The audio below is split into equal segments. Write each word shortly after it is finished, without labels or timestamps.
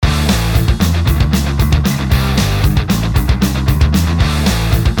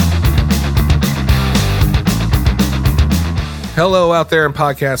Hello out there in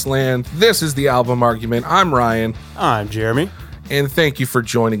podcast land. This is the Album Argument. I'm Ryan. I'm Jeremy. And thank you for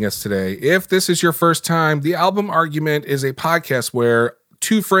joining us today. If this is your first time, the Album Argument is a podcast where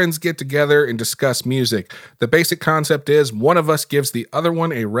two friends get together and discuss music. The basic concept is one of us gives the other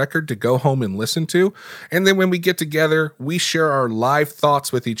one a record to go home and listen to. And then when we get together, we share our live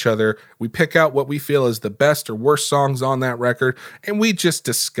thoughts with each other. We pick out what we feel is the best or worst songs on that record, and we just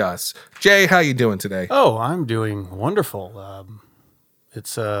discuss. Jay, how you doing today? Oh, I'm doing wonderful.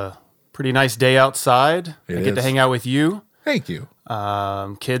 It's a pretty nice day outside. I get to hang out with you. Thank you.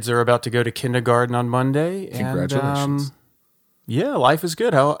 Kids are about to go to kindergarten on Monday. Congratulations. And, yeah, life is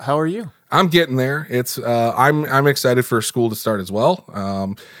good. How are you? I'm getting there. It's I'm excited for school to start as well.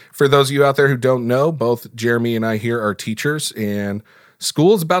 For those of you out there who don't know, both Jeremy and I here are teachers, and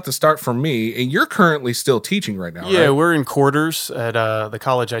school is about to start for me. And you're currently still teaching right now, Yeah, right? we're in quarters at the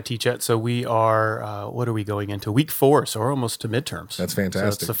college I teach at. So we are, what are we going into? Week 4, so we're almost to midterms. That's fantastic. So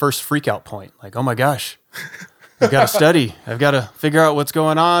it's the first freak out point. Like, oh my gosh, I've got to study. I've got to figure out what's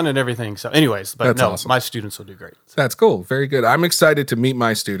going on and everything. So anyways, but That's no, awesome. My students will do great. That's cool. Very good. I'm excited to meet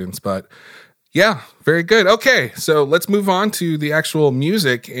my students, but yeah, very good. Okay, so let's move on to the actual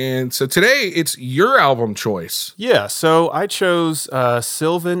music. And so today it's your album choice. Yeah, so I chose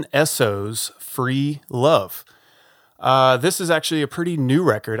Sylvan Esso's Free Love. This is actually a pretty new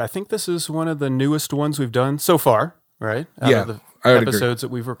record. I think this is one of the newest ones we've done so far, right? Out of the I would episodes agree.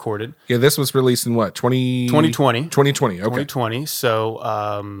 that we've recorded. Yeah, this was released in what, 2020. 2020, okay. 2020. So,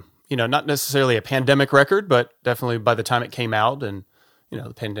 not necessarily a pandemic record, but definitely by the time it came out and,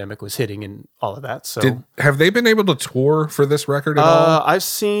 the pandemic was hitting and all of that. So, Have they been able to tour for this record at all? I've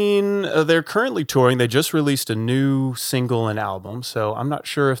seen they're currently touring. They just released a new single and album, so I'm not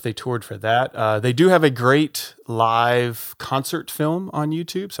sure if they toured for that. They do have a great live concert film on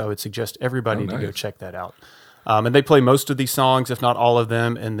YouTube, so I would suggest everybody to go check that out. And they play most of these songs, if not all of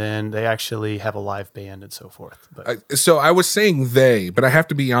them, and then they actually have a live band and so forth. But So I was saying they, but I have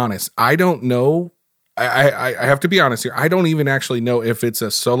to be honest. I don't know. I have to be honest here. I don't even actually know if it's a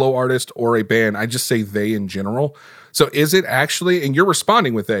solo artist or a band. I just say they in general. So is it actually, and you're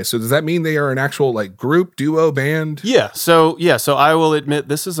responding with they, so does that mean they are an actual like group, duo, band? Yeah. So I will admit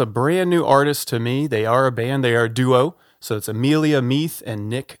this is a brand new artist to me. They are a band. They are a duo. So it's Amelia Meath and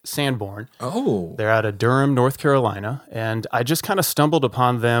Nick Sanborn. Oh. They're out of Durham, North Carolina. And I just kind of stumbled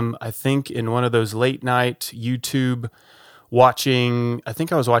upon them, I think, in one of those late night YouTube watching. I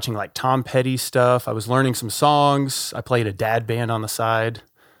think I was watching like Tom Petty stuff. I was learning some songs. I played a dad band on the side.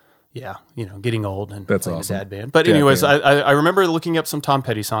 Yeah, getting old and That's playing awesome. a dad band. But anyways, band. I remember looking up some Tom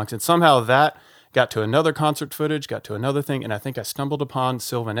Petty songs, and somehow that got to another concert footage, got to another thing, and I think I stumbled upon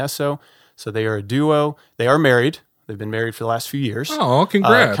Sylvan Esso. So they are a duo. They are married. They've been married for the last few years. Oh,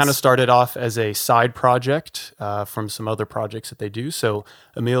 congrats. Kind of started off as a side project from some other projects that they do. So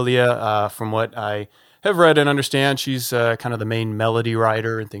Amelia, from what I have read and understand, she's kind of the main melody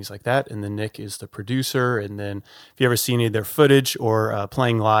writer and things like that. And then Nick is the producer. And then if you ever see any of their footage or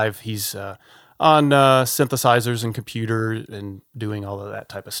playing live, he's on synthesizers and computer and doing all of that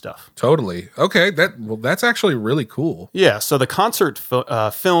type of stuff. Totally. Okay. That's actually really cool. Yeah. So the concert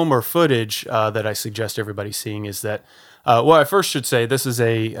film or footage that I suggest everybody seeing is that, I first should say this is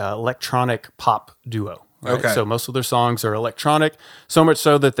a electronic pop duo. Right? Okay. So most of their songs are electronic, so much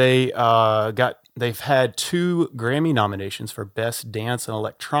so that they've had 2 Grammy nominations for Best Dance and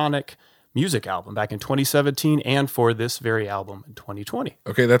Electronic Music Album back in 2017 and for this very album in 2020.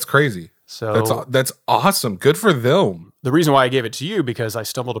 Okay. That's crazy. So that's awesome. Good for them. the reason why I gave it to you, because I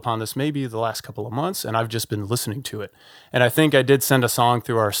stumbled upon this maybe the last couple of months, and I've just been listening to it. And I think I did send a song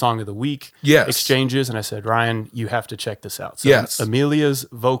through our Song of the Week exchanges, and I said, Ryan, you have to check this out. So yes. Amelia's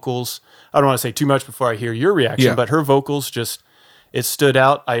vocals, I don't want to say too much before I hear your reaction, but her vocals just, it stood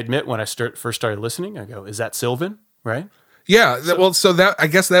out. I admit when I first started listening, I go, is that Sylvan, right? Yeah. So that, I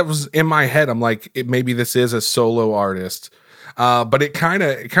guess that was in my head. I'm like, maybe this is a solo artist. But it kind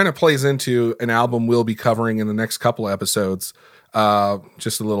of plays into an album we'll be covering in the next couple of episodes.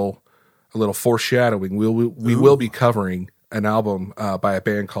 Just a little foreshadowing. We will be covering an album by a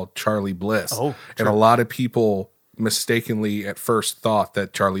band called Charlie Bliss. Oh, and a lot of people mistakenly at first thought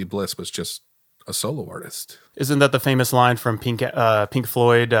that Charlie Bliss was just a solo artist. Isn't that the famous line from Pink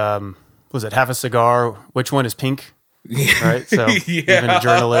Floyd? Was it Half a Cigar? Which one is pink? Right. So even a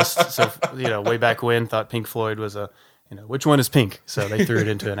journalist, way back when, thought Pink Floyd was which one is pink? So they threw it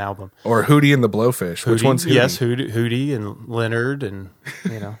into an album. Or Hootie and the Blowfish. Which one's Hootie? Yes, Hootie and Leonard, and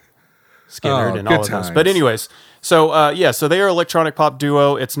Skinner, Oh, and good all of those. times. But anyways, so so they are electronic pop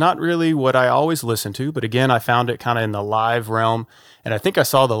duo. It's not really what I always listen to, but again, I found it kind of in the live realm. And I think I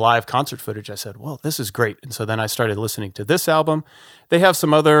saw the live concert footage. I said, well, this is great. And so then I started listening to this album. They have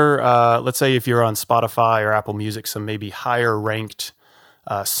some other, let's say if you're on Spotify or Apple Music, some maybe higher ranked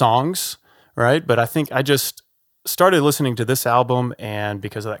songs, right? But I think I just started listening to this album and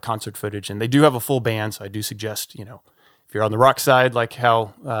because of that concert footage. And they do have a full band, so I do suggest, if you're on the rock side, like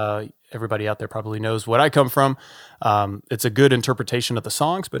how everybody out there probably knows what I come from, it's a good interpretation of the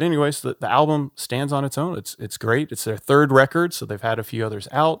songs. But anyways, the album stands on its own. It's great. It's their third record, so they've had a few others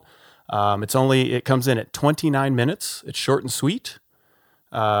out. It comes in at 29 minutes. It's short and sweet,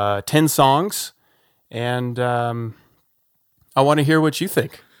 10 songs, and I want to hear what you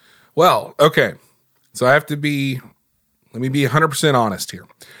think. Well, okay. So let me be 100% honest here.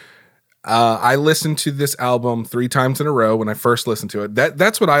 I listened to this album 3 times in a row when I first listened to it.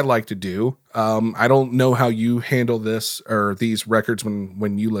 That's what I like to do. I don't know how you handle this or these records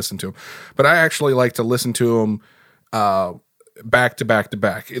when you listen to them, but I actually like to listen to them back to back to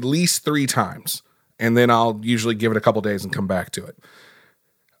back, at least 3 times. And then I'll usually give it a couple days and come back to it.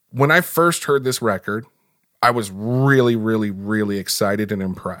 When I first heard this record, I was really, really, really excited and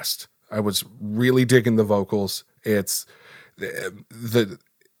impressed. I was really digging the vocals. It's the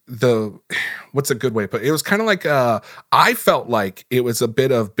what's a good way to put it? It was kind of like I felt like it was a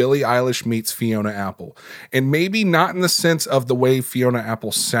bit of Billie Eilish meets Fiona Apple, and maybe not in the sense of the way Fiona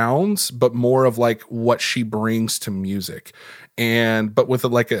Apple sounds, but more of like what she brings to music, but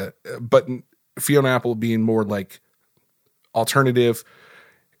Fiona Apple being more like alternative,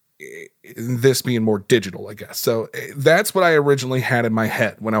 this being more digital, I guess. So that's what I originally had in my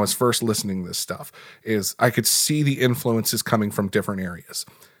head when I was first listening to this stuff, is I could see the influences coming from different areas.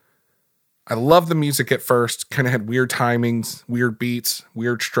 I loved the music at first, kind of had weird timings, weird beats,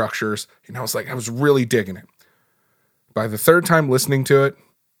 weird structures. And I was really digging it. By the third time listening to it,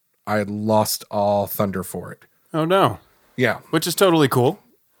 I had lost all thunder for it. Oh no. Yeah. Which is totally cool.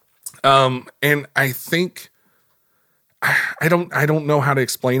 And I think, I don't know how to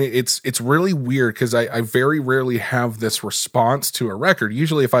explain it. It's really weird because I very rarely have this response to a record.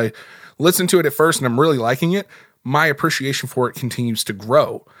 Usually if I listen to it at first and I'm really liking it, my appreciation for it continues to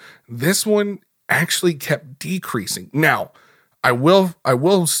grow. This one actually kept decreasing. Now, I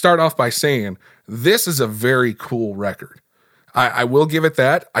will start off by saying this is a very cool record. I will give it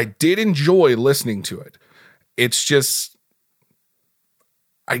that. I did enjoy listening to it. It's just,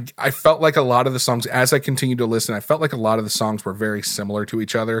 I felt like a lot of the songs, as I continued to listen, I felt like a lot of the songs were very similar to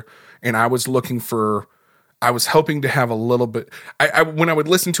each other. And I was hoping to have a little bit, when I would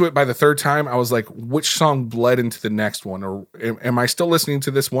listen to it by the third time, I was like, which song bled into the next one? Or am I still listening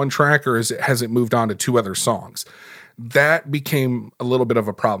to this one track, or has it moved on to 2 other songs? That became a little bit of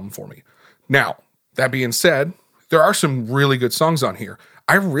a problem for me. Now, that being said, there are some really good songs on here.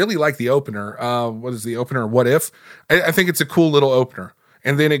 I really like the opener. What is the opener? What If? I think it's a cool little opener.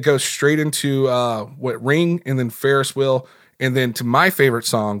 And then it goes straight into Ring, and then Ferris Wheel, and then to my favorite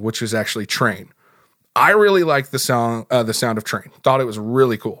song, which is actually Train. I really liked the sound of Train. Thought it was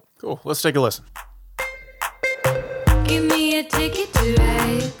really cool. Cool. Let's take a listen. Give me a ticket to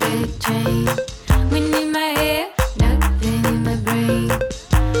ride that train. Wind in my hair, nothing in my brain.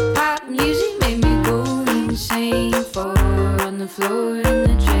 Pop music made me go insane. Fall on the floor and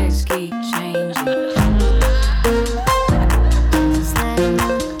the tracks keep changing.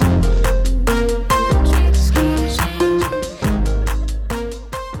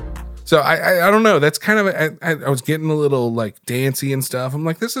 So I don't know. That's kind of, I was getting a little like dancey and stuff. I'm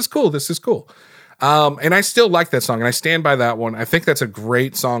like, this is cool. This is cool. And I still like that song, and I stand by that one. I think that's a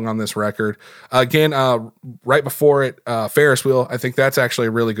great song on this record. Again, right before it, Ferris Wheel, I think that's actually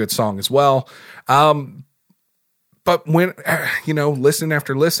a really good song as well. But when, listen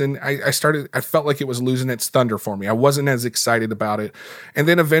after listen, I felt like it was losing its thunder for me. I wasn't as excited about it. And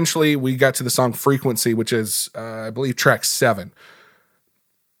then eventually we got to the song Frequency, which is, I believe, track 7.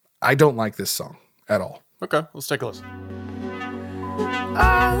 I don't like this song at all. Okay, let's take a listen.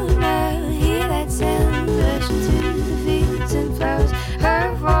 Oh, now hear that sound, rushing to the fields and flowers.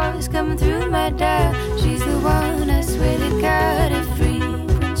 Her voice coming through my dial. She's the one, I swear to God, a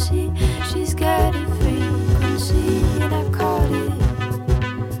frequency. She's got a frequency, and I've caught it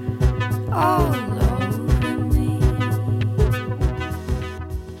all over me.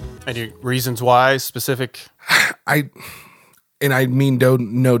 Any reasons why? Specific? And I mean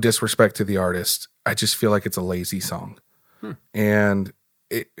no disrespect to the artist. I just feel like it's a lazy song. And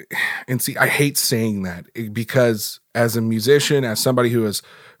see, I hate saying that because as a musician, as somebody who has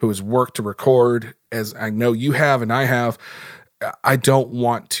worked to record, as I know you have and I have, I don't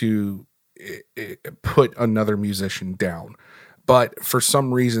want to put another musician down. But for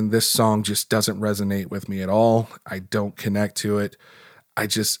some reason, this song just doesn't resonate with me at all. I don't connect to it.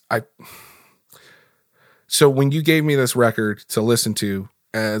 So when you gave me this record to listen to,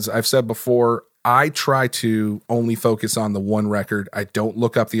 as I've said before, I try to only focus on the one record. I don't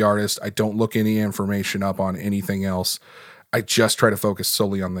look up the artist. I don't look any information up on anything else. I just try to focus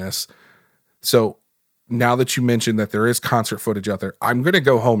solely on this. So now that you mentioned that there is concert footage out there, I'm going to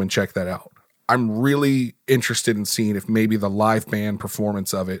go home and check that out. I'm really interested in seeing if maybe the live band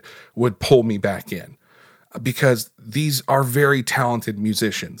performance of it would pull me back in, because these are very talented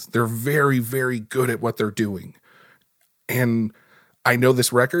musicians. They're very, very good at what they're doing. And I know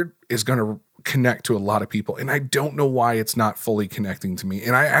this record is going to connect to a lot of people, and I don't know why it's not fully connecting to me.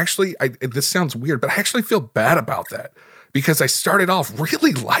 And this sounds weird, but I actually feel bad about that, because I started off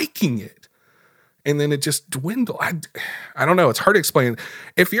really liking it, and then it just dwindled. I don't know. It's hard to explain.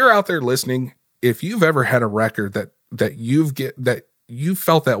 If you're out there listening, if you've ever had a record that you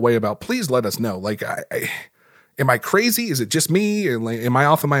felt that way about, please let us know. Like, am I crazy? Is it just me? And like, am I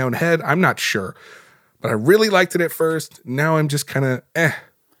off in my own head? I'm not sure, but I really liked it at first. Now I'm just kind of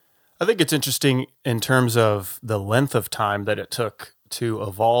I think it's interesting in terms of the length of time that it took to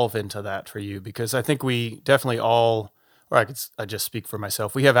evolve into that for you, because I think we definitely all, or I just speak for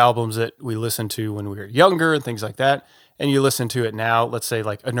myself, we have albums that we listened to when we were younger and things like that, and you listen to it now, let's say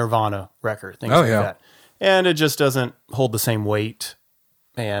like a Nirvana record, things like that, and it just doesn't hold the same weight.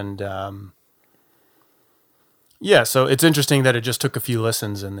 And so it's interesting that it just took a few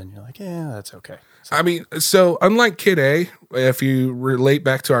listens and then you're like, yeah, that's okay. So, I mean, so unlike Kid A, if you relate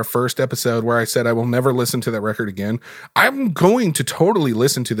back to our first episode where I said I will never listen to that record again, I'm going to totally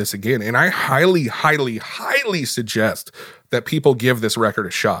listen to this again. And I highly, highly, highly suggest that people give this record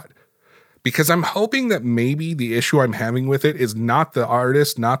a shot, because I'm hoping that maybe the issue I'm having with it is not the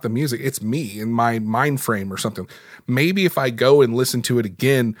artist, not the music. It's me in my mind frame or something. Maybe if I go and listen to it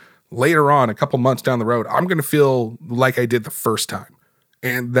again later on, a couple months down the road, I'm going to feel like I did the first time.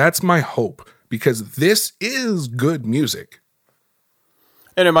 And that's my hope, because this is good music.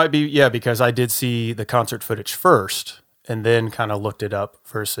 And it might be, because I did see the concert footage first and then kind of looked it up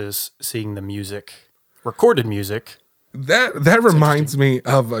versus seeing the music, recorded music. That reminds me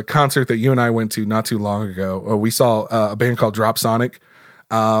of a concert that you and I went to not too long ago. We saw a band called Drop Sonic,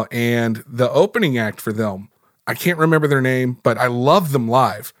 and the opening act for them, I can't remember their name, but I love them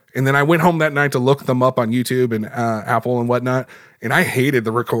live. And then I went home that night to look them up on YouTube and Apple and whatnot, and I hated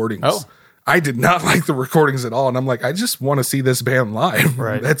the recordings. Oh. I did not like the recordings at all. And I'm like, I just want to see this band live.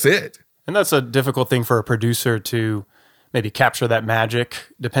 Right. That's it. And that's a difficult thing for a producer to maybe capture that magic,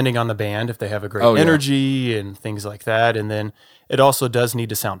 depending on the band, if they have a great energy and things like that. And then it also does need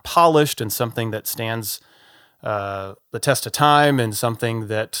to sound polished and something that stands the test of time, and something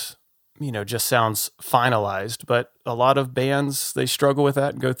that, just sounds finalized. But a lot of bands, they struggle with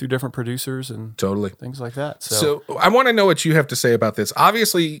that and go through different producers and things like that. So I want to know what you have to say about this.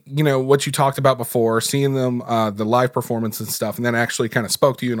 Obviously, what you talked about before, seeing them, the live performance and stuff, and then actually kind of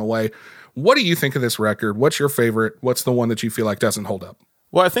spoke to you in a way. What do you think of this record? What's your favorite? What's the one that you feel like doesn't hold up?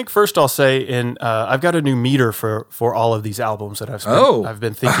 Well, I think first I'll say, I've got a new meter for all of these albums that I've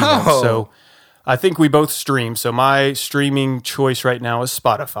been thinking of. So I think we both stream. So my streaming choice right now is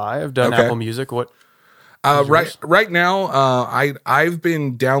Spotify. I've done Apple Music. What? Right now, I've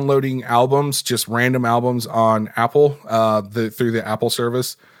been downloading albums, just random albums on Apple, through the Apple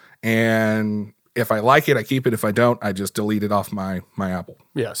service, and if I like it, I keep it. If I don't, I just delete it off my Apple.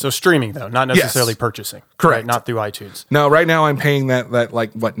 Yeah, so streaming though, not necessarily purchasing. Correct. Right? Not through iTunes. No, right now I'm paying that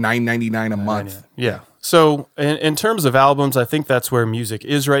like what, $9.99 a month. Yeah. So in terms of albums, I think that's where music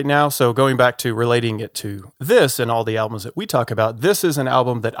is right now. So going back to relating it to this and all the albums that we talk about, this is an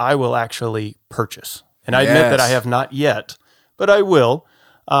album that I will actually purchase. And I admit that I have not yet, but I will,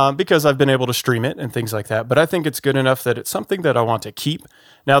 because I've been able to stream it and things like that. But I think it's good enough that it's something that I want to keep.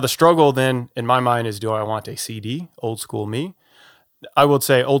 Now, the struggle then in my mind is, do I want a CD, old school me? I would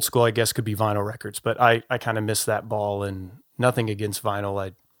say old school, I guess, could be vinyl records, but I kind of missed that ball, and nothing against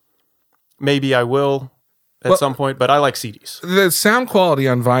vinyl. Maybe I will at some point, but I like CDs. The sound quality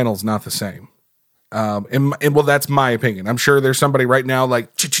on vinyl is not the same. And that's my opinion. I'm sure there's somebody right now like,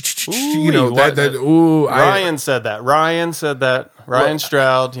 Ryan said that. Ryan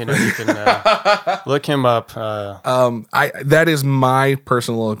Stroud, you can look him up. That is my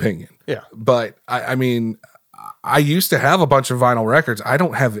personal opinion. Yeah. But I mean, I used to have a bunch of vinyl records. I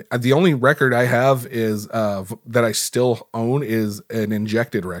don't have, the only record I have is that I still own is an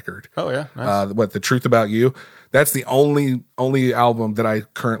Injected record. Oh yeah. Nice. The Truth About You. That's the only album that I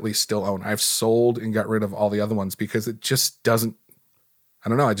currently still own. I've sold and got rid of all the other ones because it just doesn't, I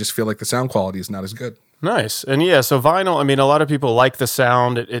don't know. I just feel like the sound quality is not as good. Nice. And yeah, so vinyl, I mean, a lot of people like the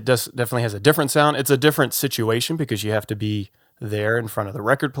sound. It definitely has a different sound. It's a different situation because you have to be there in front of the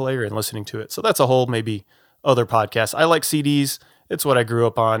record player and listening to it. So that's a whole maybe other podcast. I like CDs. It's what I grew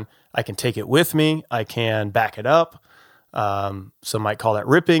up on. I can take it with me. I can back it up. Some might call that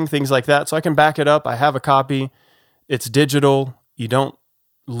ripping, things like that. So I can back it up. I have a copy. It's digital. You don't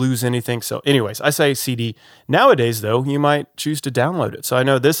lose anything. So anyways, I say CD. Nowadays, though, you might choose to download it. So I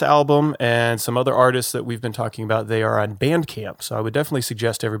know this album and some other artists that we've been talking about, they are on Bandcamp. So I would definitely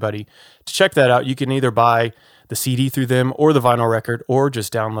suggest everybody to check that out. You can either buy the CD through them or the vinyl record, or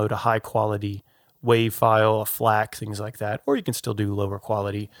just download a high quality WAV file, a FLAC, things like that, or you can still do lower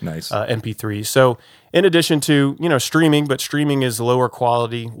quality MP3. So in addition to, streaming, but streaming is lower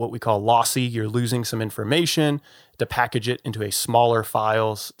quality, what we call lossy. You're losing some information to package it into a smaller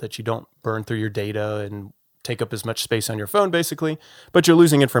files that you don't burn through your data and take up as much space on your phone, basically, but you're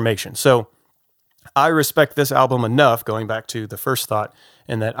losing information. So I respect this album enough, going back to the first thought,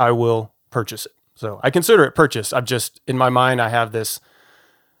 in that I will purchase it. So I consider it purchased. I've just, in my mind, I have this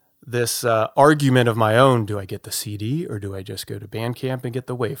argument of my own. Do I get the CD or do I just go to Bandcamp and get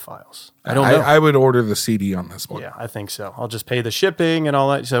the WAV files? I don't know. I would order the CD on this one. Yeah, I think so. I'll just pay the shipping and all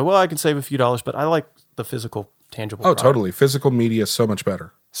that. So, well, I can save a few dollars, but I like the physical, tangible product. Totally. Physical media is so much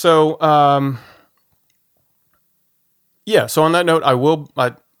better. So, so on that note,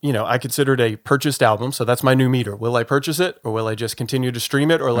 I consider it a purchased album. So that's my new meter. Will I purchase it, or will I just continue to stream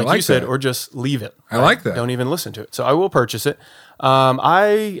it, or like you said, or just leave it? I like that. Don't even listen to it. So I will purchase it.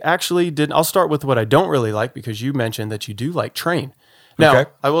 I actually didn't. I'll start with what I don't really like, because you mentioned that you do like Train. Now,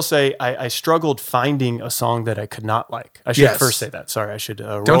 I will say I struggled finding a song that I could not like. I should first say that. Sorry, I should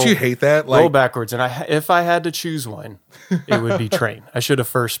Don't you hate that? Roll backwards. And if I had to choose one, it would be Train. I should have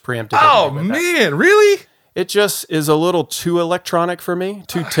first preempted it. Oh, man, really? It just is a little too electronic for me,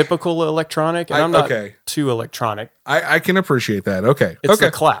 too typical electronic, and I'm not too electronic. I can appreciate that. Okay. It's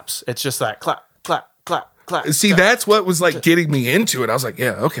the claps. It's just that clap, clap, clap, clap. See, clap. That's what was like getting me into it. I was like,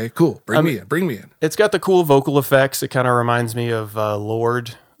 yeah, okay, cool. Bring me in. It's got the cool vocal effects. It kind of reminds me of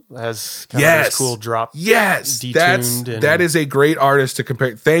Lord. Has kind of this cool drop. Yes, detuned. That is a great artist to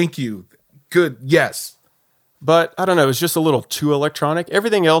compare. Thank you. Good. Yes. But I don't know, it was just a little too electronic.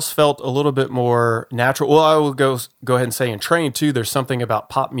 Everything else felt a little bit more natural. Well, I will go ahead and say in Train too, there's something about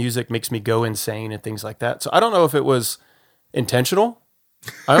pop music makes me go insane and things like that. So I don't know if it was intentional.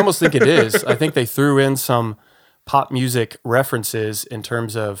 I almost think it is. I think they threw in some pop music references in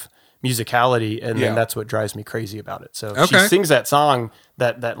terms of musicality, and then that's what drives me crazy about it. So she sings that song,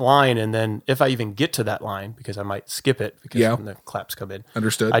 that line, and then if I even get to that line, because I might skip it because when the claps come in,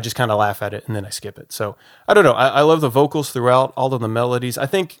 understood, I just kind of laugh at it and then I skip it. So I don't know. I love the vocals throughout, all of the melodies. I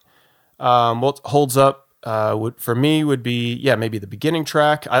think what holds up for me would be maybe the beginning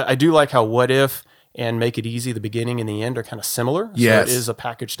track. I do like how What If and Make It Easy, the beginning and the end, are kind of similar. Yes. So it is a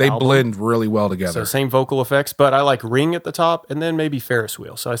packaged They album. blend really well together. So same vocal effects, but I like Ring at the top and then maybe Ferris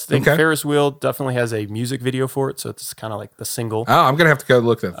Wheel. So I think Ferris Wheel definitely has a music video for it. So it's kind of like the single. Oh, I'm going to have to go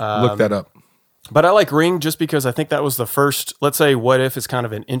look that up. But I like Ring just because I think that was the first, let's say What If is kind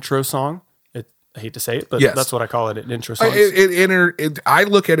of an intro song. I hate to say it, but that's what I call it, an intro song. I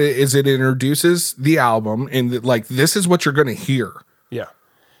look at it as it introduces the album and like, this is what you're going to hear. Yeah.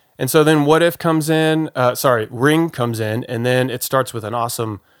 And so then What If comes in, Ring comes in, and then it starts with an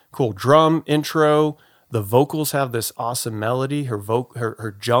awesome, cool drum intro. The vocals have this awesome melody.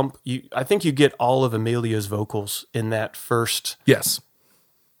 Her jump. I think you get all of Amelia's vocals in that first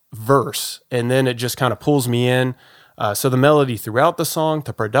verse, and then it just kind of pulls me in. So the melody throughout the song,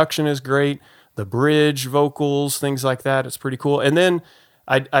 the production is great. The bridge vocals, things like that, it's pretty cool. And then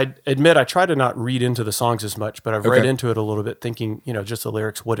I admit I try to not read into the songs as much, but I've read into it a little bit, thinking, just the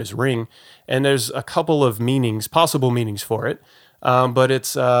lyrics, what is Ring? And there's a couple of possible meanings for it, but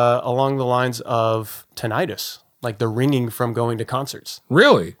it's along the lines of tinnitus, like the ringing from going to concerts.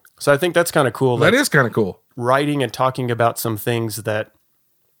 Really? So I think that's kind of cool. That is kind of cool. Writing and talking about some things that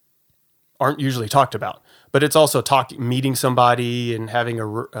aren't usually talked about, but it's also meeting somebody and having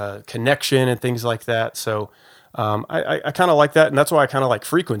a connection and things like that. So I kind of like that, and that's why I kind of like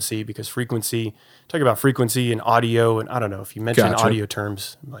Frequency, because talk about frequency and audio, and I don't know if you mention audio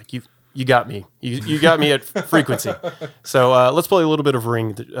terms, like you got me, you got me at frequency. So let's play a little bit of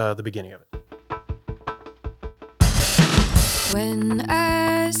Ring, the beginning of it. When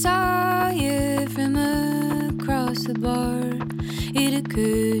I saw you from across the bar, it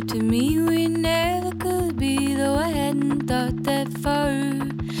occurred to me we never could be, though I hadn't thought that far.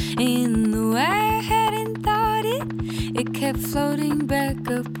 And though I hadn't thought it kept floating back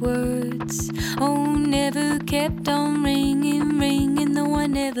upwards. Oh, never kept on ringing, ringing. The one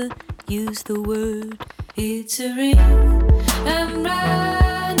never use the word. It's a ring. I'm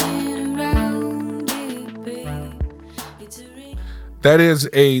running around it, babe. It's a ring.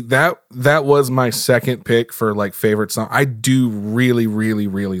 That was my second pick for like favorite song. I do really, really,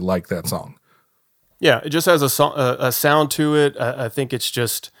 really like that song. Yeah, it just has a sound to it. I think it's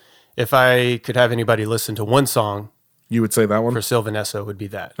just, if I could have anybody listen to one song, you would say that one? For Sylvan Esso would be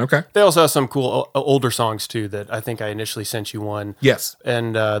that. Okay. They also have some cool older songs too that I think I initially sent you one. Yes.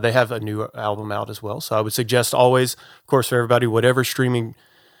 And they have a new album out as well. So I would suggest always, of course, for everybody, whatever streaming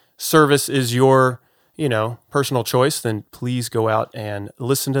service is your, personal choice, then please go out and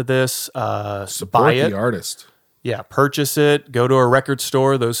listen to this. Support buy it. the artist. Yeah, purchase it. Go to a record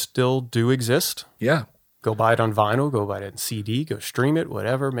store. Those still do exist. Yeah. Go buy it on vinyl. Go buy it in CD. Go stream it.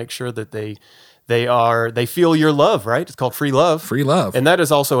 Whatever. Make sure that they feel your love, right? It's called Free Love. Free love. And that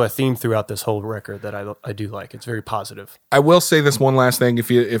is also a theme throughout this whole record that I do like. It's very positive. I will say this one last thing,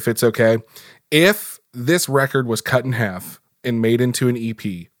 if it's okay. If this record was cut in half and made into an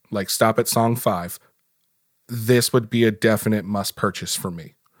EP, like stop at song 5, this would be a definite must purchase for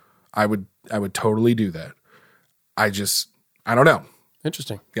me. I would totally do that. I don't know.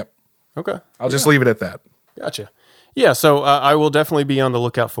 Interesting. Yep. Okay. I'll just leave it at that. Gotcha. Yeah, so I will definitely be on the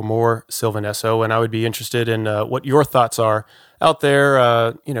lookout for more Sylvan Esso, and I would be interested in what your thoughts are out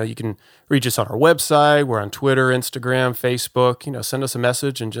there. You can reach us on our website. We're on Twitter, Instagram, Facebook. Send us a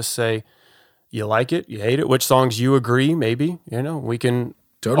message and just say you like it, you hate it, which songs you agree, maybe. We can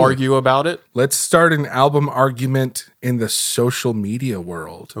argue about it. Let's start an album argument in the social media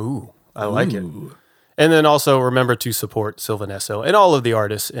world. Ooh, I like it. And then also remember to support Sylvan Esso and all of the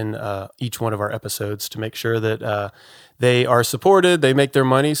artists in each one of our episodes to make sure that they are supported, they make their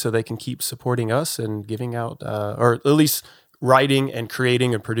money so they can keep supporting us and giving out, or at least writing and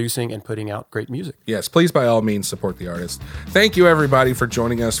creating and producing and putting out great music. Yes, please by all means support the artist. Thank you everybody for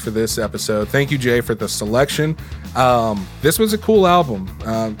joining us for this episode. Thank you, Jay, for the selection. This was a cool album.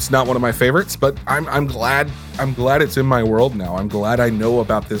 It's not one of my favorites, but I'm glad it's in my world now. I'm glad I know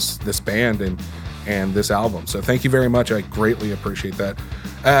about this band and this album. So thank you very much. I greatly appreciate that.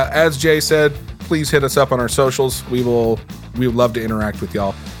 As Jay said, please hit us up on our socials. We would love to interact with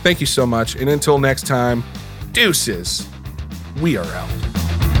y'all. Thank you so much. And until next time, deuces. We are out.